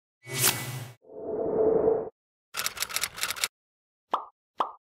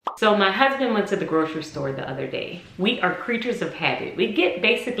So my husband went to the grocery store the other day. We are creatures of habit. We get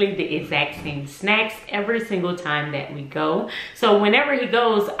basically the exact same snacks every single time that we go. So whenever he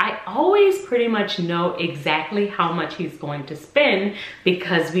goes, I always pretty much know exactly how much he's going to spend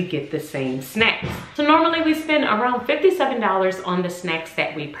because we get the same snacks. So normally we spend around $57 on the snacks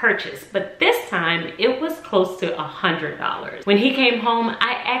that we purchase, but this time it was close to $100. When he came home,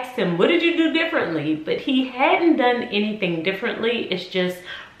 I asked him, what did you do differently? But he hadn't done anything differently. It's just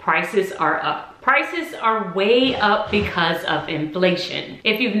prices are up. Prices are way up because of inflation.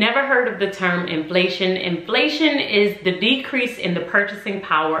 If you've never heard of the term inflation, inflation is the decrease in the purchasing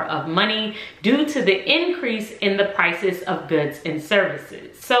power of money due to the increase in the prices of goods and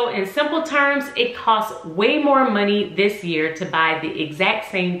services. So in simple terms, it costs way more money this year to buy the exact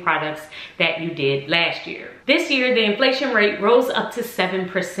same products that you did last year. This year, the inflation rate rose up to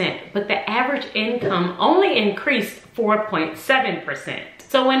 7%, but the average income only increased 4.7%.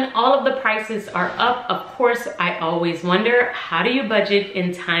 So when all of the prices are up, of course, I always wonder, how do you budget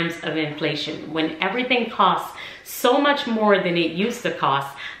in times of inflation? When everything costs so much more than it used to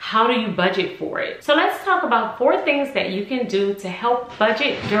cost, how do you budget for it? So let's talk about 4 things that you can do to help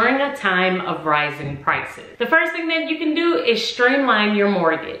budget during a time of rising prices. The first thing that you can do is streamline your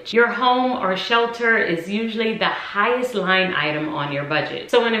mortgage. Your home or shelter is usually the highest line item on your budget.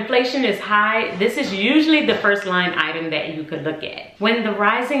 So when inflation is high, this is usually the first line item that you could look at. When the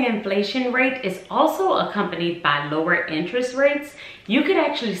rising inflation rate is also accompanied by lower interest rates, you could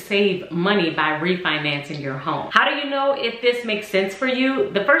actually save money by refinancing your home. How do you know if this makes sense for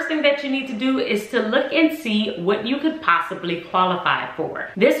you? The first thing that you need to do is to look and see what you could possibly qualify for.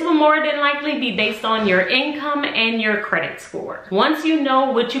 This will more than likely be based on your income and your credit score. Once you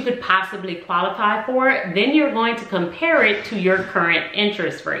know what you could possibly qualify for, then you're going to compare it to your current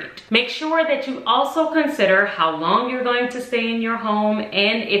interest rate. Make sure that you also consider how long you're going to stay in your home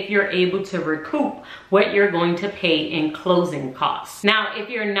and if you're able to recoup what you're going to pay in closing costs. Now, if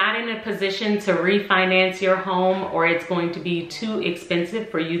you're not in a position to refinance your home or it's going to be too expensive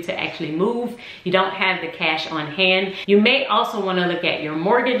for you to actually move, you don't have the cash on hand, you may also want to look at your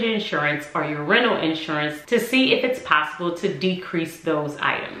mortgage insurance or your rental insurance to see if it's possible to decrease those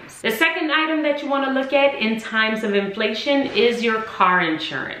items. The second item that you want to look at in times of inflation is your car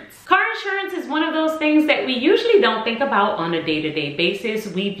insurance. Car insurance is one of those things that we usually don't think about on a day-to-day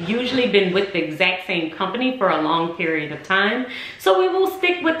basis. We've usually been with the exact same company for a long period of time, so we will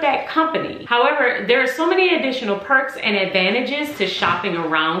stick with that company. However, there are so many additional perks and advantages to shopping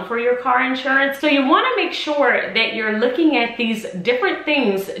around for your car insurance, so you want to make sure that you're looking at these different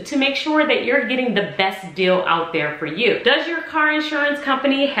things to make sure that you're getting the best deal out there for you. Does your car insurance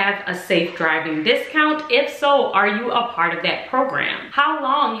company have a safe driving discount? If so, are you a part of that program? How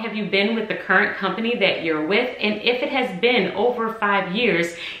long have you been with the current company that you're with? And if it has been over 5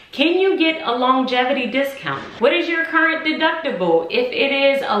 years, can you get a longevity discount? What is your current deductible? If it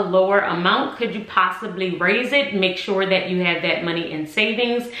is a lower amount, could you possibly raise it? Make sure that you have that money in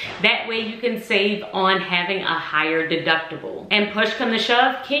savings. That way you can save on having a higher deductible. And push come to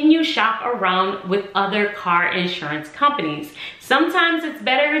shove, can you shop around with other car insurance companies? Sometimes it's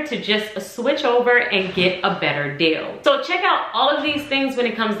better to just switch over and get a better deal. So check out all of these things when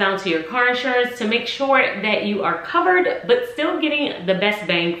it comes down to your car insurance to make sure that you are covered but still getting the best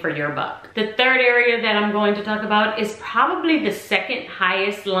bang for your buck. The third area that I'm going to talk about is probably the second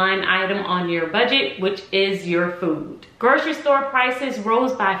highest line item on your budget, which is your food. Grocery store prices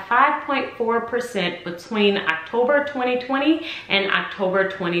rose by 5.4% between October 2020 and October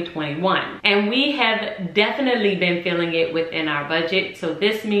 2021. And we have definitely been feeling it within our budget. So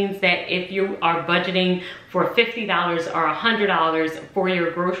this means that if you are budgeting for $50 or $100 for your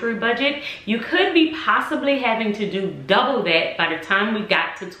grocery budget, you could be possibly having to do double that by the time we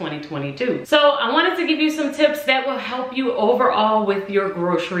got to 2022. So I wanted to give you some tips that will help you overall with your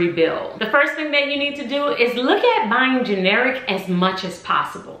grocery bill. The first thing that you need to do is look at buying generic as much as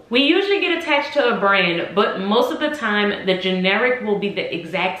possible. We usually get attached to a brand, but most of the time the generic will be the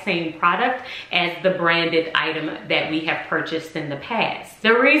exact same product as the branded item that we have purchased in the past.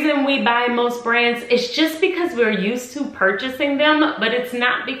 The reason we buy most brands is just because we're used to purchasing them, but it's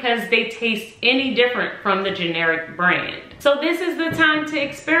not because they taste any different from the generic brand. So this is the time to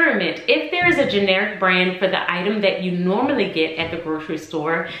experiment. If there is a generic brand for the item that you normally get at the grocery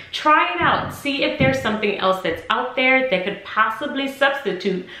store, try it out. See if there's something else that's out there that could possibly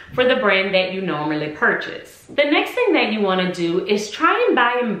substitute for the brand that you normally purchase. The next thing that you want to do is try and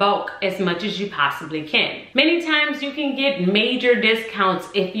buy in bulk as much as you possibly can. Many times you can get major discounts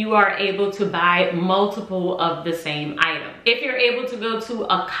if you are able to buy multiple of the same item. If you're able to go to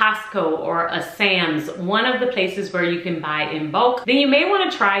a Costco or a Sam's, one of the places where you can buy buy in bulk, then you may want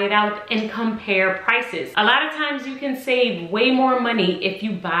to try it out and compare prices. A lot of times you can save way more money if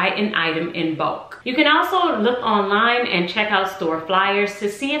you buy an item in bulk. You can also look online and check out store flyers to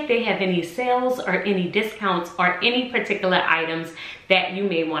see if they have any sales or any discounts or any particular items that you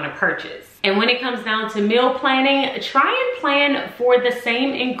may want to purchase. And when it comes down to meal planning, try and plan for the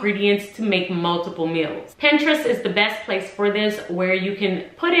same ingredients to make multiple meals. Pinterest is the best place for this, where you can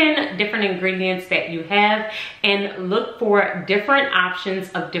put in different ingredients that you have and look for different options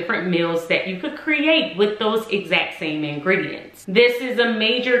of different meals that you could create with those exact same ingredients. This is a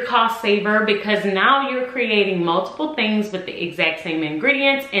major cost saver because now you're creating multiple things with the exact same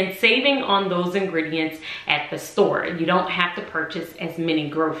ingredients and saving on those ingredients at the store. You don't have to purchase as many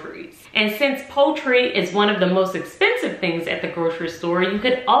groceries. And since poultry is one of the most expensive things at the grocery store, you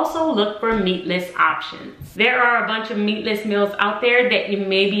could also look for meatless options. There are a bunch of meatless meals out there that you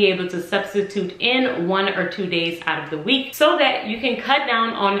may be able to substitute in 1 or 2 days out of the week so that you can cut down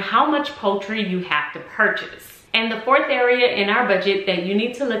on how much poultry you have to purchase. And the fourth area in our budget that you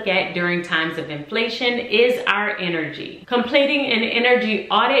need to look at during times of inflation is our energy. Completing an energy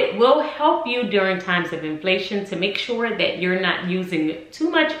audit will help you during times of inflation to make sure that you're not using too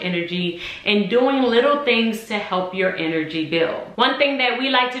much energy and doing little things to help your energy bill. One thing that we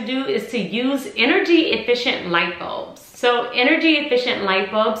like to do is to use energy efficient light bulbs. So energy efficient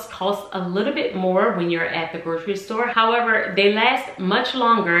light bulbs cost a little bit more when you're at the grocery store. However, they last much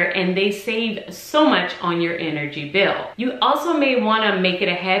longer and they save so much on your energy bill. You also may want to make it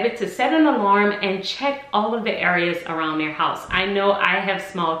a habit to set an alarm and check all of the areas around your house. I know I have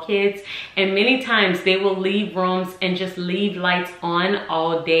small kids and many times they will leave rooms and just leave lights on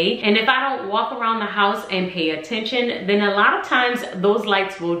all day. And if I don't walk around the house and pay attention, then a lot of times those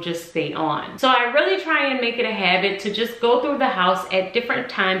lights will just stay on. So I really try and make it a habit to just go through the house at different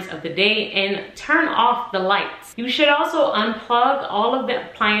times of the day and turn off the lights. You should also unplug all of the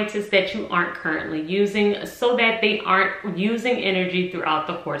appliances that you aren't currently using so that they aren't using energy throughout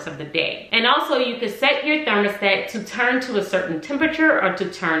the course of the day. And also you could set your thermostat to turn to a certain temperature or to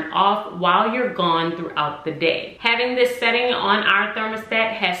turn off while you're gone throughout the day. Having this setting on our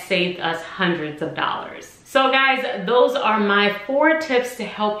thermostat has saved us hundreds of dollars. So guys, those are my 4 tips to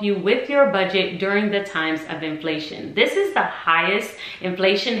help you with your budget during the times of inflation. This is the highest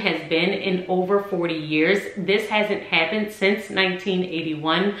inflation has been in over 40 years. This hasn't happened since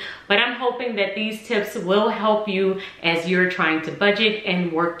 1981, but I'm hoping that these tips will help you as you're trying to budget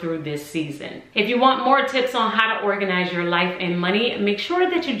and work through this season. If you want more tips on how to organize your life and money, make sure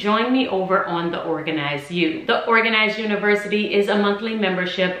that you join me over on the Organize You. The Organize University is a monthly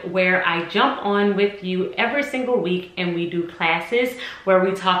membership where I jump on with you every single week and we do classes where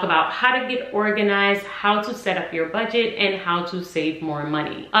we talk about how to get organized, how to set up your budget, and how to save more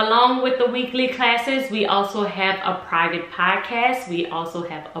money. Along with the weekly classes, we also have a private podcast, we also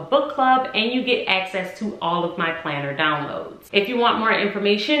have a book club, and you get access to all of my planner downloads. If you want more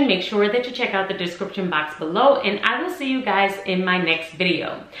information, make sure that you check out the description box below, and I will see you guys in my next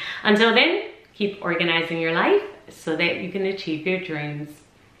video. Until then, keep organizing your life so that you can achieve your dreams.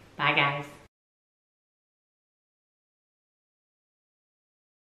 Bye guys.